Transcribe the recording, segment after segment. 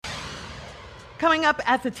Coming up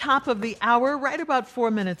at the top of the hour, right about 4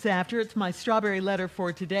 minutes after, it's my strawberry letter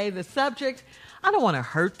for today. The subject, I don't want to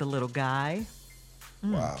hurt the little guy.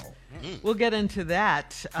 Wow. We'll get into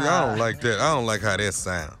that. See, I don't like that. I don't like how that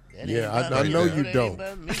sounds. Yeah, I know you don't.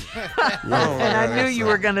 And I knew you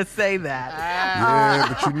were going to say that.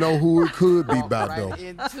 Yeah, but you know who it could be about, though.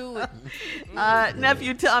 Into it.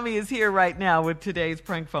 Nephew Tommy is here right now with today's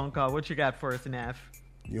prank phone call. What you got for us, Neff?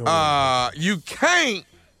 You can't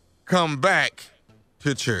come back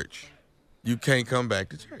to church. You can't come back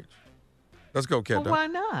to church. Let's go, Cat. Well, why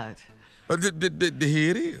not? Here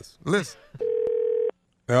it is. Listen.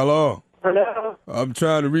 Hello. Hello? I'm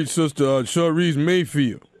trying to reach Sister Sharice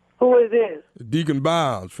Mayfield, Who is this? Deacon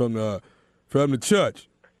Bounds from the church.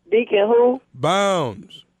 Deacon who?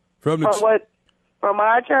 Bounds from the From what? From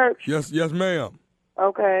our church? Yes, ma'am.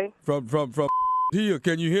 Okay. From here.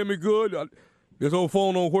 Can you hear me good? This old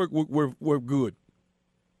phone don't work good.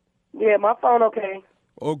 Yeah, my phone okay.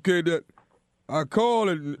 Okay, that I called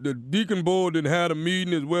and the deacon board didn't have a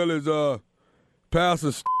meeting as well as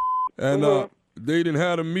Pastor and they didn't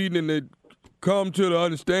have a meeting and they come to the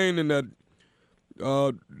understanding that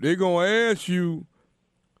they're gonna ask you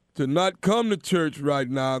to not come to church right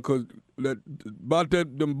now because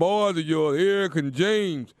them boys of yours, Eric and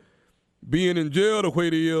James, being in jail the way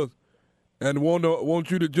they is, and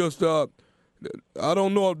want you to just I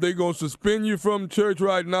don't know if they're gonna suspend you from church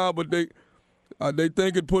right now, but they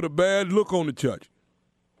think it put a bad look on the church.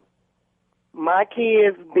 My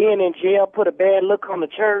kids being in jail put a bad look on the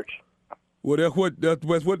church. Well,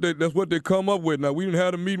 that's what they come up with. Now we didn't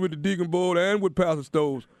have a meeting with the deacon board and with Pastor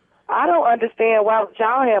Stokes. I don't understand why would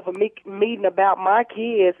y'all have a meeting about my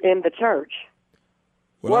kids in the church.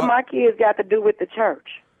 What my kids got to do with the church?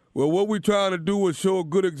 Well, what we're trying to do is show a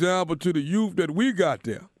good example to the youth that we got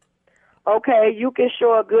there. Okay, you can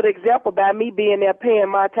show a good example by me being there paying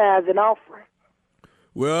my tithes and offering.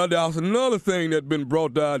 Well, there's another thing that's been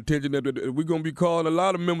brought to our attention that we're going to be calling a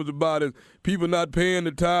lot of members about is people not paying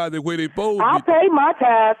the tithes the way they supposed to. I pay my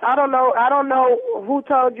tithes. I don't know who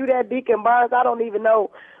told you that, Deacon Barnes. I don't even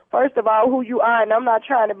know, first of all, who you are, and I'm not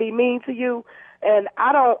trying to be mean to you. And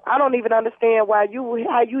I don't even understand how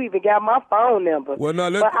you even got my phone number. Well, now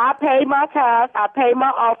but I pay my tithes, I pay my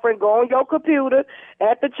offering. Go on your computer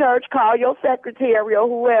at the church, call your secretary or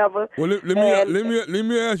whoever. Well, let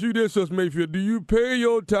me ask you this, Sister Mayfield. Do you pay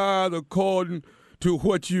your tithes according to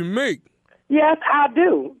what you make? Yes, I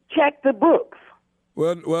do. Check the books.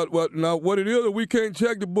 Well. Now what it is, we can't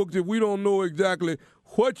check the books if we don't know exactly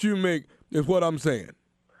what you make. Is what I'm saying.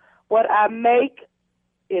 What I make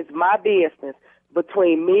is my business.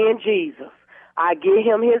 Between me and Jesus, I give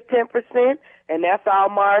him his 10%, and that's all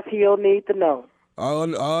Mars Hill need to know. I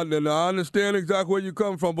understand exactly where you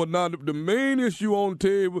come from, but now the main issue on the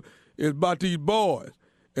table is about these boys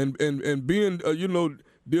and being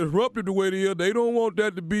disrupted the way they are. They don't want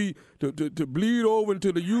that to be to bleed over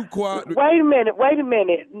into the youth choir. Wait a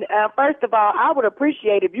minute. First of all, I would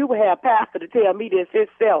appreciate if you would have Pastor to tell me this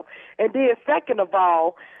himself, and then second of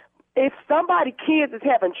all, if somebody kids is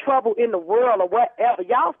having trouble in the world or whatever,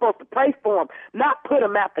 y'all supposed to pray for them, not put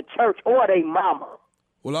them at the church or they mama.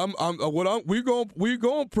 Well, we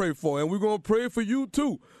gonna pray for, and we're gonna pray for you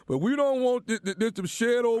too. But we don't want this to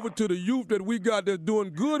shed over to the youth that we got that's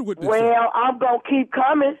doing good with this. Well, I'm gonna keep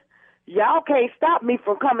coming. Y'all can't stop me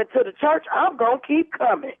from coming to the church. I'm gonna keep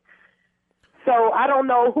coming. So I don't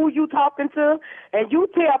know who you talking to, and you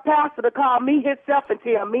tell Pastor to call me himself and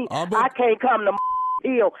tell me I can't come to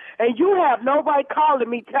Hill, and you have nobody calling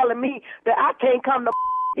me telling me that I can't come to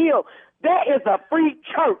Hill. That is a free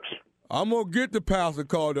church. I'm gonna get the pastor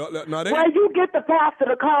called. Well, you get the pastor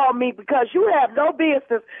to call me because you have no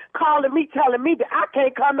business calling me telling me that I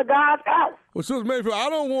can't come to God's house. Well, Sister Mayfield, I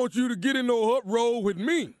don't want you to get in no uproar with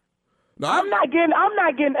me. Now, I'm not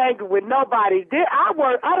getting angry with nobody.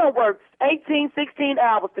 I don't work 18, 16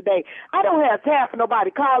 hours today. I don't have time for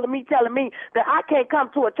nobody calling me, telling me that I can't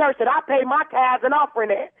come to a church that I pay my tithes and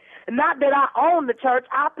offering at. Not that I own the church.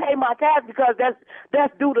 I pay my tithes because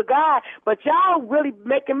that's due to God. But y'all really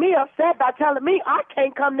making me upset by telling me I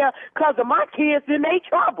can't come there because of my kids in their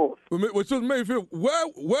troubles. Well, Sister Mayfield,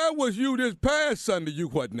 where was you this past Sunday? You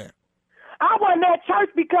wasn't there? I wasn't at church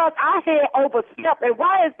because I had overslept, and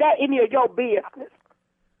why is that any of your business?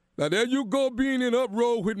 Now, there you go being in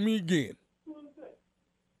uproar with me again.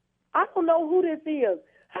 I don't know who this is.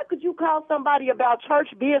 How could you call somebody about church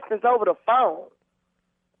business over the phone?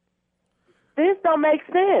 This don't make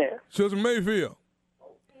sense. Sister Mayfield,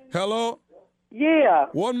 hello? Yeah.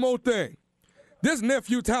 One more thing. This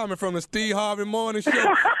nephew Tommy from the Steve Harvey Morning Show,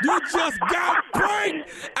 you just got pranked.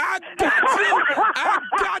 I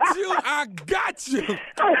got you.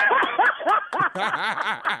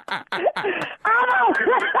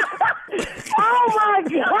 Oh my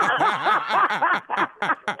God!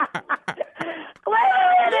 Wait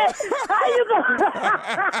a minute! How you going?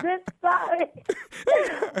 I'm sorry,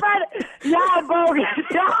 but y'all bogus.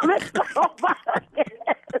 Y'all is so bogus.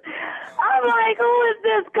 I'm like, who is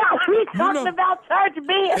this guy? We talking about church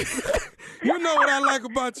being. You know what I like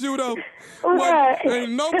about you, though? What?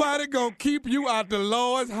 Ain't nobody gonna keep you out the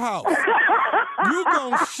Lord's house. You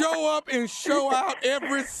gonna show up and show out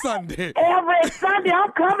every Sunday. Every Sunday,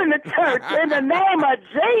 I'm coming to church in the name of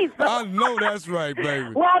Jesus. I know that's right, baby.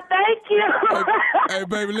 Well, thank you. Hey,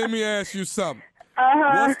 baby, let me ask you something.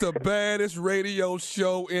 What's the baddest radio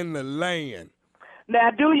show in the land? Now,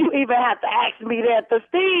 do you even have to ask me that? The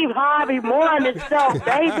Steve Harvey Morning Show,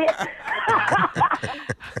 baby.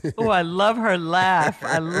 Oh, I love her laugh.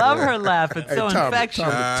 I love her laugh. It's so infectious.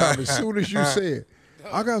 Tommy, as soon as you said,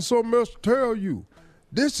 I got something else to tell you.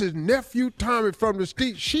 This is nephew Tommy from the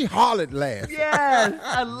street. She hollered laughing. Yes,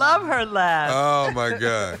 I love her laugh. Oh my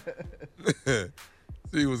God.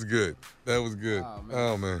 She was good. That was good.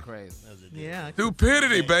 Oh man. Crazy. Yeah.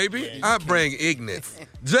 Stupidity, baby. I bring ignorance.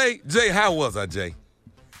 Jay, how was I, Jay?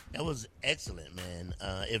 That was excellent, man.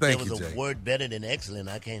 If Thank there was you, a Jay. word better than excellent,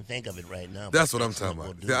 I can't think of it right now. That's what I'm talking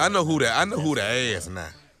about. I know who that. I know who the ass now.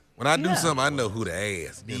 When I do something, I know who the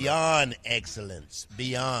ass. Beyond excellence.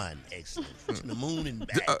 Beyond excellence. To the moon and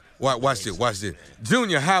back. Watch this. Watch this.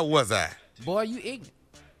 Junior, how was I? Boy, you ignorant.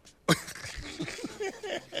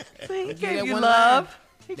 He gave that you one love. line.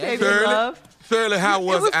 He gave you Shirley, love. Shirley, how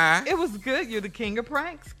was I? It was good. You're the king of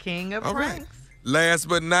pranks. King of All right. pranks. Last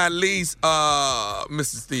but not least, Mr.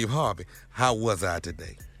 Steve Harvey, how was I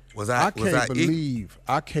today? Was I? I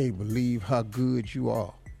can't believe how good you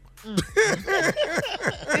are. Isn't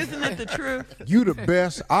it the truth? You the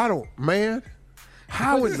best. Man,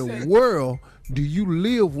 how in the world do you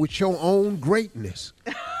live with your own greatness?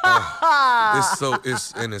 It's so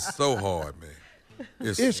hard, man.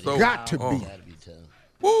 It's so got to hard. be. Gotta be tough.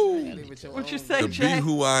 Woo! What you say, To be Jay?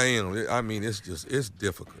 who I am, I mean, it's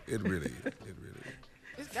difficult. It really is. It really is.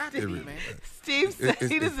 It's got to be, man. Steve said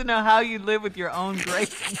he doesn't know how you live with your own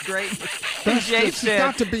greatness. And Jay It's said,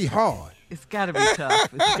 got to be hard. it's got to be tough.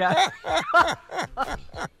 It's got.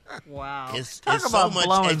 Wow. It's Talk so about much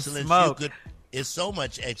blowing excellence smoke. it's so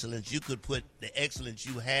much excellence you could put the excellence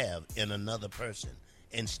you have in another person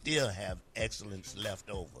and still have excellence left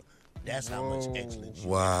over. That's how much excellence you have.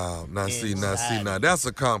 Wow. Now, Inside. that's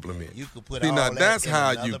a compliment. You could put See, all now, that that's in how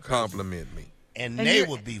another you person. compliment me. And And they you're-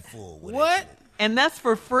 would be full with What? excellence. And that's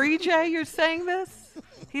for free, Jay? You're saying this?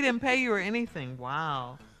 He didn't pay you or anything.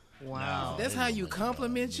 Wow. That's how you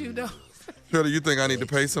compliment you, though. Shirley, you think I need to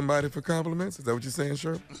pay somebody for compliments? Is that what you're saying,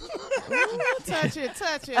 Shirley? Touch it.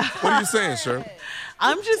 What are you saying, Shirley?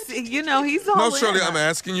 I'm just, he's all No, in. Shirley, I'm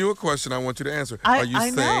asking you a question. I want you to answer. Are you I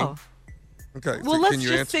saying? know. Okay. Well, so let's can you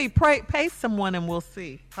just answer? see. Pay someone and we'll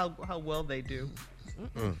see how well they do.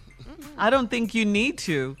 I don't think you need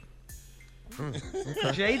to.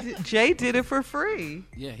 Jay did it for free.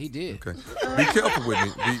 Yeah, he did. Okay. Be careful with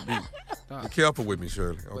me. Be careful with me,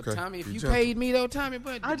 Shirley. Okay. But Tommy, if Be you gentle. paid me though, Tommy,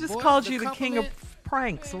 but I just boy, called you the king of compliment-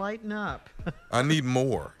 pranks. Lighten up. I need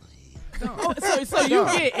more. So you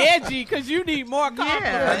get edgy because you need more compliments.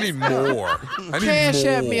 Yeah. I need more. I need Cash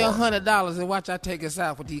more. at me $100 and watch I take us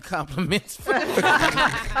out with these compliments.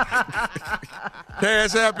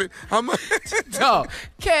 Cash happy. How much? No,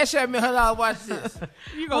 cash at me $100. Watch this.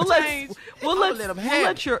 You We'll gonna let change? we'll I'ma let let 'em we'll have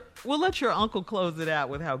let it. your uncle close it out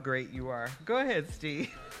with how great you are. Go ahead, Steve.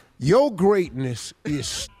 Your greatness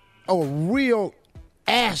is a real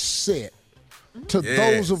asset to Yes.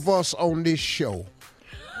 those of us on this show.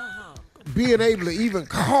 Being able to even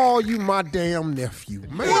call you my damn nephew.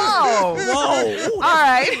 Man, Whoa! All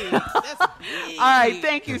right. All right.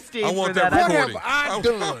 Thank you, Steve, I want for that that. what have recording. I I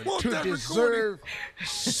done want to that deserve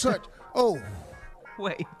such... Oh,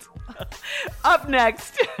 Wait. Up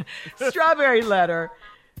next, Strawberry Letter.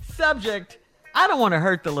 Subject, I don't want to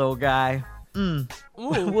hurt the little guy.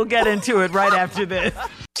 We'll get into it right after this.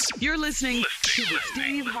 You're listening to the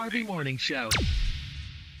Steve Harvey Morning Show.